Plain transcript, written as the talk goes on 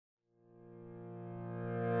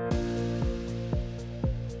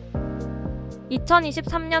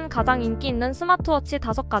2023년 가장 인기 있는 스마트워치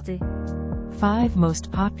 5가지. 5 most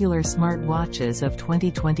popular smartwatches of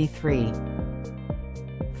 2023.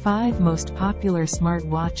 5 most popular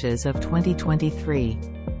smartwatches of 2023.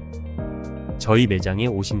 저희 매장에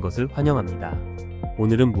오신 것을 환영합니다.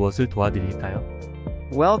 오늘은 무엇을 도와드릴까요?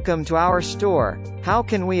 Welcome to our store. How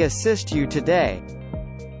can we assist you today?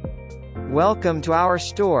 Welcome to our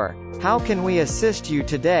store. How can we assist you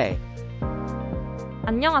today?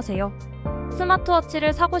 안녕하세요.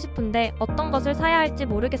 스마트워치를 사고 싶은데 어떤 것을 사야 할지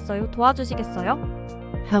모르겠어요. 도와주시겠어요?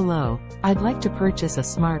 Hello, I'd like to purchase a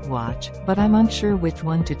smartwatch, but I'm unsure which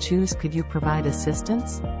one to choose. Could you provide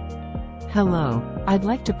assistance? Hello, I'd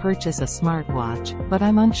like to purchase a smartwatch, but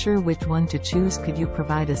I'm unsure which one to choose. Could you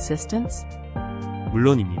provide assistance?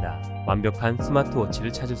 물론입니다. 완벽한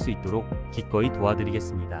스마트워치를 찾을 수 있도록 기꺼이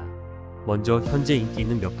도와드리겠습니다. 먼저 현재 인기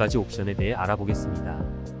있는 몇 가지 옵션에 대해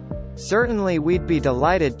알아보겠습니다. Certainly, we'd be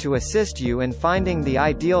delighted to assist you in finding the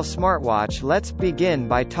ideal smartwatch. Let's begin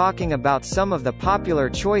by talking about some of the popular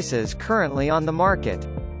choices currently on the market.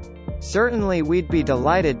 Certainly, we'd be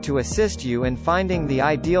delighted to assist you in finding the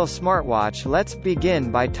ideal smartwatch. Let's begin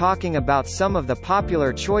by talking about some of the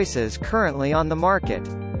popular choices currently on the market.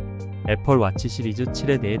 애플 와치 시리즈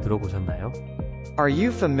 7에 대해 들어보셨나요? Are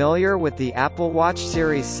you familiar with the Apple Watch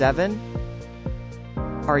Series 7?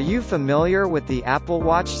 Are you familiar with the Apple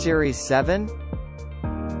Watch Series 7?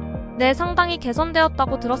 네, 상당히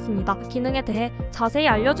개선되었다고 들었습니다. 기능에 대해 자세히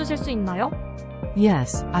알려주실 수 있나요?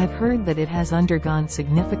 Yes, I've heard that it has undergone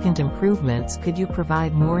significant improvements. Could you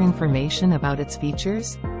provide more information about its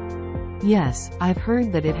features? Yes, I've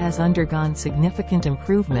heard that it has undergone significant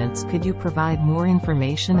improvements. Could you provide more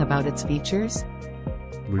information about its features?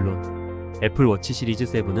 물론 애플 워치 시리즈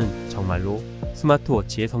 7은 정말로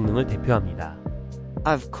스마트워치의 성능을 대표합니다.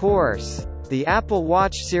 Of course. The Apple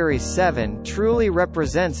Watch Series 7 truly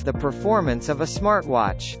represents the performance of a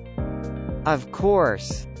smartwatch. Of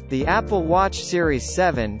course. The Apple Watch Series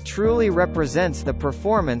 7 truly represents the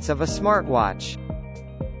performance of a smartwatch.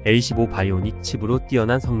 A15 바이오닉 칩으로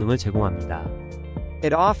뛰어난 성능을 제공합니다.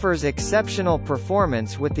 It offers exceptional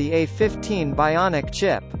performance with the A15 Bionic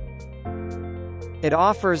chip. It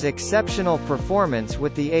offers exceptional performance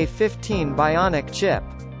with the A15 Bionic chip.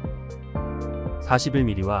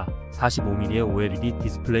 41mm와 45mm의 OLED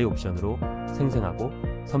디스플레이 옵션으로 생생하고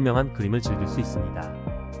선명한 그림을 즐길 수 있습니다.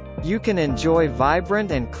 You can enjoy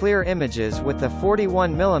vibrant and clear images with the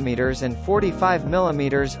 41mm and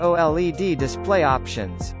 45mm OLED display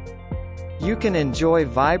options. You can enjoy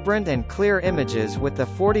vibrant and clear images with the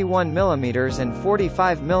 41mm and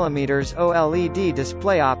 45mm OLED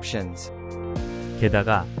display options.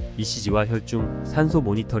 게다가 ECG와 혈중, 산소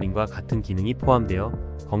모니터링과 같은 기능이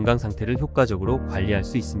포함되어 건강 상태를 효과적으로 관리할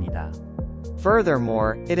수 있습니다.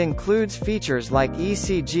 Furthermore, it includes features like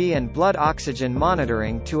ECG and blood oxygen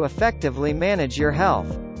monitoring to effectively manage your health.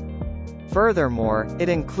 Furthermore, it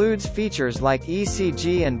includes features like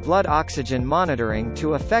ECG and blood oxygen monitoring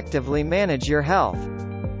to effectively manage your health.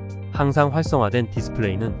 항상 활성화된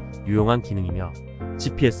디스플레이는 유용한 기능이며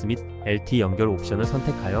GPS 및 LTE 연결 옵션을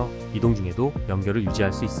선택하여 이동 중에도 연결을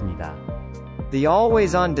유지할 수 있습니다. The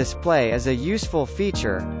always-on display is a useful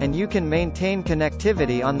feature, and you can maintain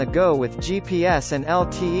connectivity on the go with GPS and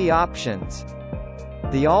LTE options.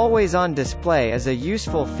 The always-on display is a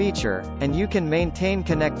useful feature, and you can maintain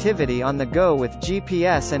connectivity on the go with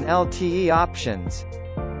GPS and LTE options.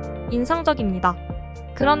 인상적입니다.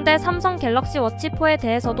 그런데 삼성 갤럭시 워치 4에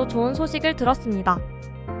대해서도 좋은 소식을 들었습니다.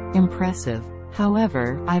 Impressive.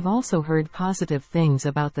 However, I've also heard positive things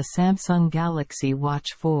about the Samsung Galaxy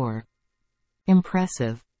Watch 4.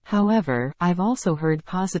 Impressive. However, I've also heard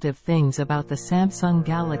positive things about the Samsung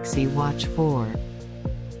Galaxy Watch 4.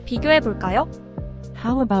 비교해 볼까요?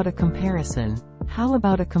 How about a comparison? How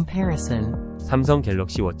about a comparison? 삼성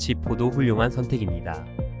갤럭시 워치 4도 훌륭한 선택입니다.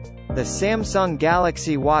 The Samsung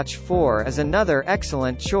Galaxy Watch 4 is another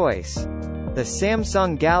excellent choice. The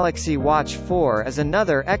Samsung Galaxy Watch 4 is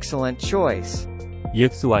another excellent choice.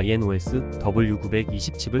 EXYNOS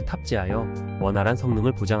W920 칩을 탑재하여 원활한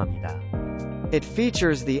성능을 보장합니다. It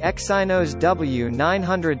features the Exynos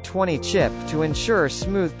W920 chip to ensure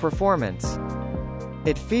smooth performance.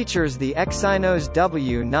 It features the Exynos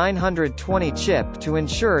W920 chip to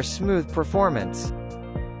ensure smooth performance.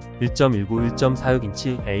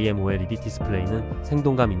 1.19-1.46인치 AMOLED 디스플레이는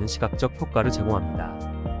생동감 있는 시각적 효과를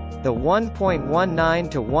제공합니다. The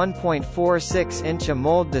 1.19 to 1.46 inch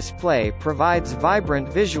AMOLED display provides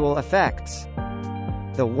vibrant visual effects.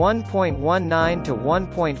 The 1.19 to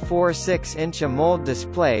 1.46 inch AMOLED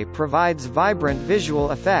display provides vibrant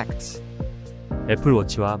visual effects. 애플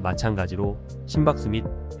워치와 마찬가지로 심박수 및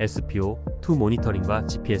SPO, 2 SPO2 모니터링과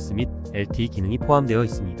GPS 및 LTE 기능이 포함되어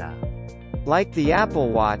있습니다. Like the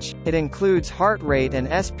Apple Watch, it includes heart rate and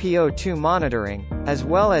SPO2 monitoring, as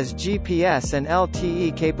well as GPS and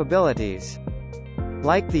LTE capabilities.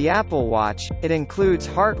 Like the Apple Watch, it includes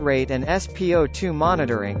heart rate and SPO2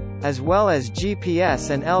 monitoring, as well as GPS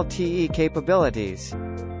and LTE capabilities.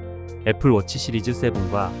 애플워치 시리즈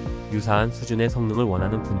 7과 유사한 수준의 성능을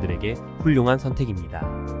원하는 분들에게 훌륭한 선택입니다.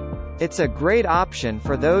 It's a great option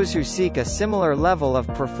for those who seek a similar level of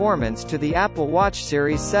performance to the Apple Watch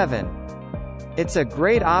Series 7. It's a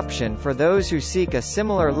great option for those who seek a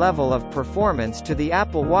similar level of performance to the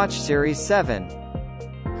Apple Watch Series 7.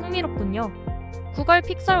 흥미롭군요. 구글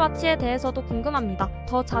픽셀 워치에 대해서도 궁금합니다.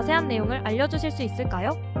 더 자세한 내용을 알려주실 수 있을까요?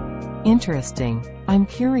 Interesting. I'm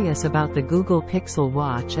curious about the Google Pixel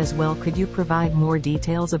Watch as well. Could you provide more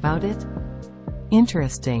details about it?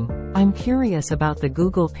 Interesting. I'm curious about the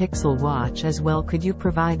Google Pixel Watch as well. Could you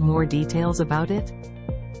provide more details about it?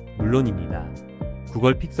 물론입니다.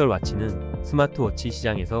 구글 픽셀 와치는 스마트워치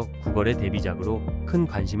시장에서 구글의 데뷔작으로 큰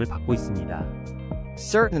관심을 받고 있습니다.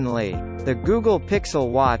 Certainly, the Google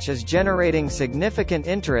Pixel Watch is generating significant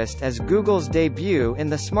interest as Google's debut in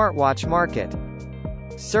the smartwatch market.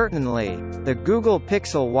 Certainly, the Google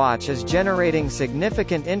Pixel Watch is generating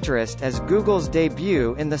significant interest as Google's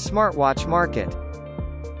debut in the smartwatch market.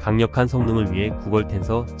 강력한 성능을 위해 구글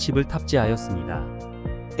텐서 칩을 탑재하였습니다.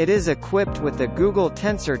 It is equipped with the Google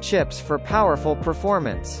Tensor chips for powerful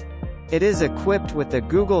performance. It is equipped with the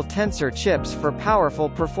Google Tensor chips for powerful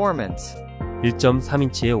performance.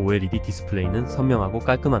 1.3인치의 OLED 디스플레이는 선명하고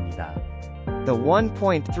깔끔합니다. The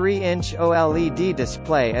 1.3-inch OLED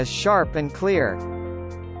display is sharp and clear.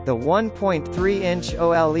 The 1.3-inch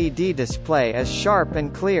OLED display is sharp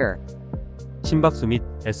and clear. 심박수 및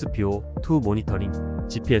SPO2 모니터링,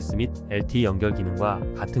 GPS 및 LTE 연결 기능과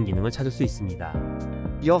같은 기능을 찾을 수 있습니다.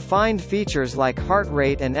 You'll find features like heart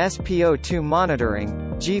rate and SPO2 monitoring,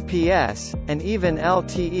 GPS, and even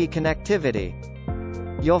LTE connectivity.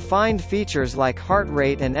 You'll find features like heart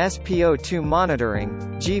rate and SPO2 monitoring,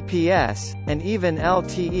 GPS, and even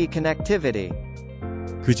LTE connectivity.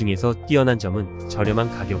 그 중에서 뛰어난 점은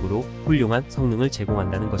저렴한 가격으로 훌륭한 성능을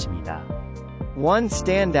제공한다는 것입니다. One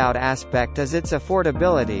standout aspect is its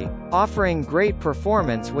affordability, offering great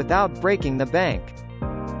performance without breaking the bank.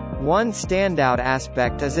 One standout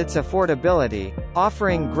aspect is its affordability,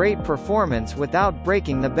 offering great performance without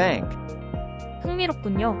breaking the bank.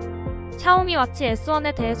 흥미롭군요. 샤오미 와치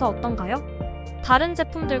S1에 대해서 어떤가요? 다른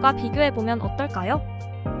제품들과 비교해보면 어떨까요?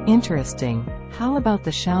 Interesting. How about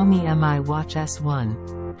the Xiaomi Mi Watch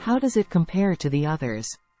S1? How does it compare to the others?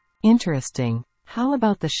 Interesting. How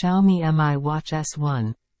about the Xiaomi Mi Watch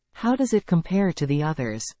S1? How does it compare to the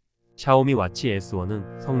others? 샤오미 와치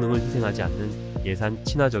S1은 성능을 희생하지 않는 예산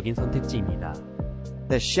친화적인 선택지입니다.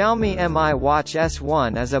 The Xiaomi Mi Watch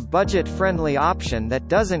S1 is a budget-friendly option that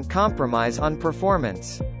doesn't compromise on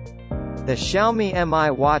performance. The Xiaomi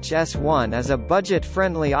Mi Watch S1 is a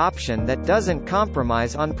budget-friendly option that doesn't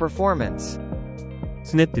compromise on performance.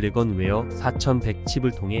 스냅드래곤 웨어 4100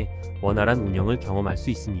 칩을 통해 원활한 운영을 경험할 수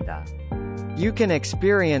있습니다. You can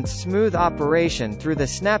experience smooth operation through the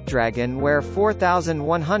Snapdragon Wear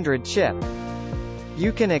 4100 chip.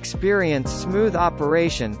 You can experience smooth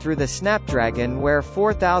operation through the Snapdragon Wear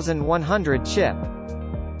 4100 chip.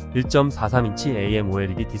 1.43인치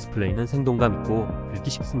AMOLED 디스플레이는 생동감 있고 읽기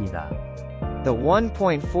쉽습니다. The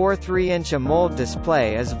 1.43-inch AMOLED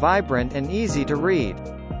display is vibrant and easy to read.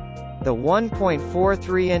 The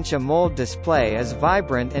 1.43-inch AMOLED display is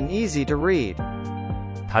vibrant and easy to read.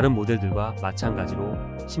 다른 모델들과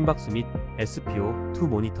마찬가지로 심박수 및 SPO2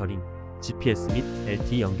 모니터링, GPS 및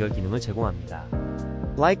LTE 연결 기능을 제공합니다.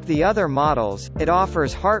 Like the other models, it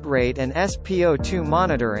offers heart rate and SPO2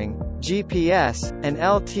 monitoring, GPS, and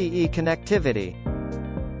LTE connectivity.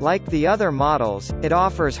 Like the other models, it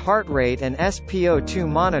offers heart rate and SPO2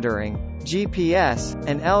 monitoring, GPS,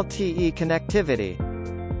 and LTE connectivity.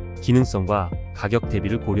 기능성과 가격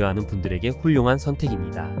대비를 고려하는 분들에게 훌륭한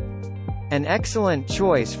선택입니다. An excellent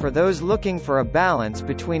choice for those looking for a balance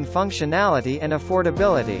between functionality and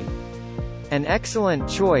affordability. An excellent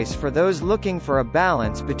choice for those looking for a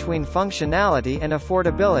balance between functionality and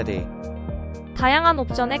affordability. 다양한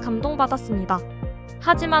옵션에 감동받았습니다.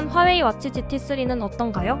 하지만 화웨이 와치 GT3는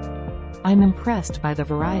어떤가요? I'm impressed by the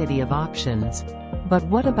variety of options. But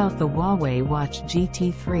what about the Huawei Watch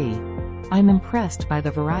GT3? I'm impressed by the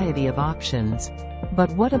variety of options.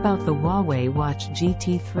 But what about the Huawei Watch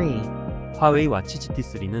GT3? 화웨이 와치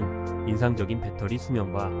GT3는 인상적인 배터리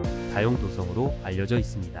수명과 다용 도성으로 알려져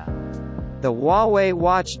있습니다. The Huawei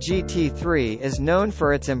Watch GT3 is known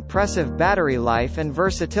for its impressive battery life and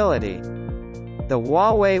versatility. The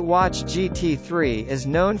Huawei Watch GT3 is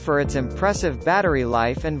known for its impressive battery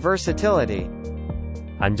life and versatility.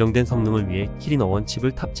 안정된 성능을 위해 키린 A1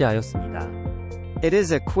 칩을 탑재하였습니다. It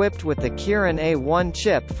is equipped with the Kirin A1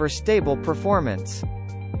 chip for stable performance.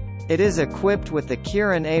 It is equipped with the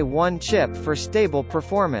Kirin A1 chip for stable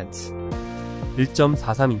performance.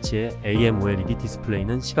 1.43인치의 AMOLED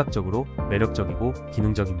디스플레이는 시각적으로 매력적이고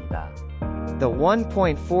기능적입니다. The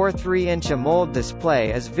 1.43-inch AMOLED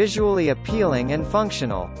display is visually appealing and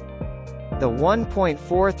functional. The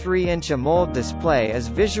 1.43-inch AMOLED display is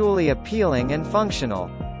visually appealing and functional.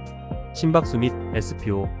 심박수 및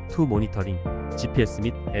SPO2 모니터링, GPS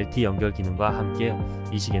및 LTE 연결 기능과 함께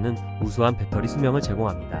이 시계는 우수한 배터리 수명을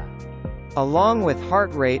제공합니다. Along with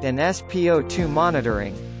heart rate and SPO2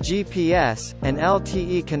 monitoring, GPS, and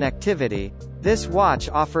LTE connectivity, this watch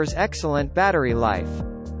offers excellent battery life.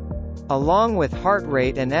 Along with heart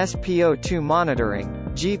rate and SPO2 monitoring,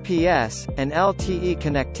 GPS, and LTE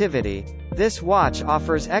connectivity, this watch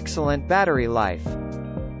offers excellent battery life.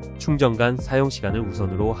 충전 간 사용 시간을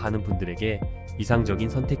우선으로 하는 분들에게 이상적인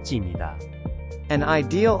선택지입니다. An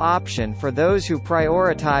ideal option for those who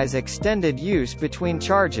prioritize extended use between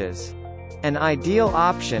charges. An ideal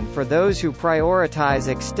option for those who prioritize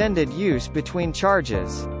extended use between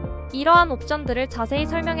charges. 이러한 옵션들을 자세히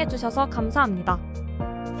설명해 주셔서 감사합니다.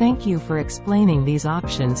 Thank you for explaining these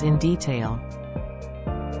options in detail.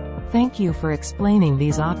 Thank you for explaining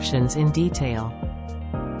these options in detail.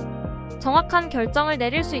 정확한 결정을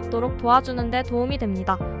내릴 수 있도록 도와주는 데 도움이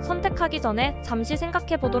됩니다. 선택하기 전에 잠시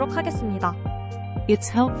생각해 보도록 하겠습니다. It's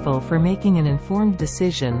helpful for making an informed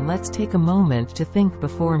decision. Let's take a moment to think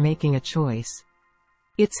before making a choice.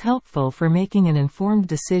 It's helpful for making an informed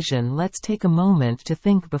decision. Let's take a moment to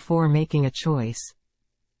think before making a choice.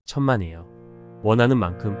 천만에요. 원하는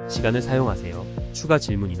만큼 시간을 사용하세요. 추가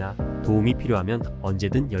질문이나 도움이 필요하면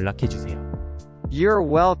언제든 연락해 주세요. You're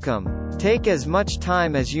welcome. Take as much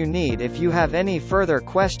time as you need. If you have any further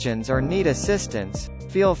questions or need assistance,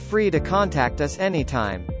 feel free to contact us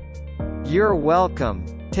anytime. You're welcome.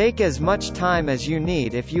 Take as much time as you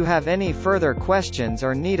need. If you have any further questions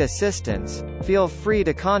or need assistance, feel free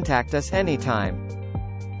to contact us anytime.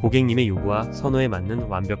 고객님의 요구와 선호에 맞는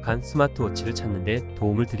완벽한 스마트워치를 찾는 데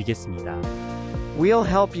도움을 드리겠습니다. We'll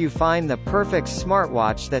help you find the perfect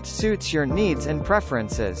smartwatch that suits your needs and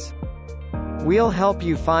preferences. We'll help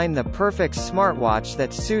you find the perfect smartwatch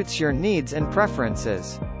that suits your needs and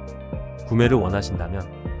preferences. 구매를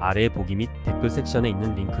원하신다면 아래의 보기 및 댓글 섹션에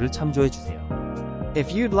있는 링크를 참조해 주세요.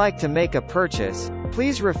 If you'd like to make a purchase,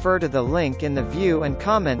 please refer to the link in the view and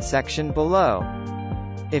comment section below.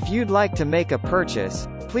 If you'd like to make a purchase,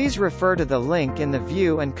 please refer to the link in the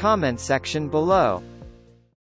view and comment section below.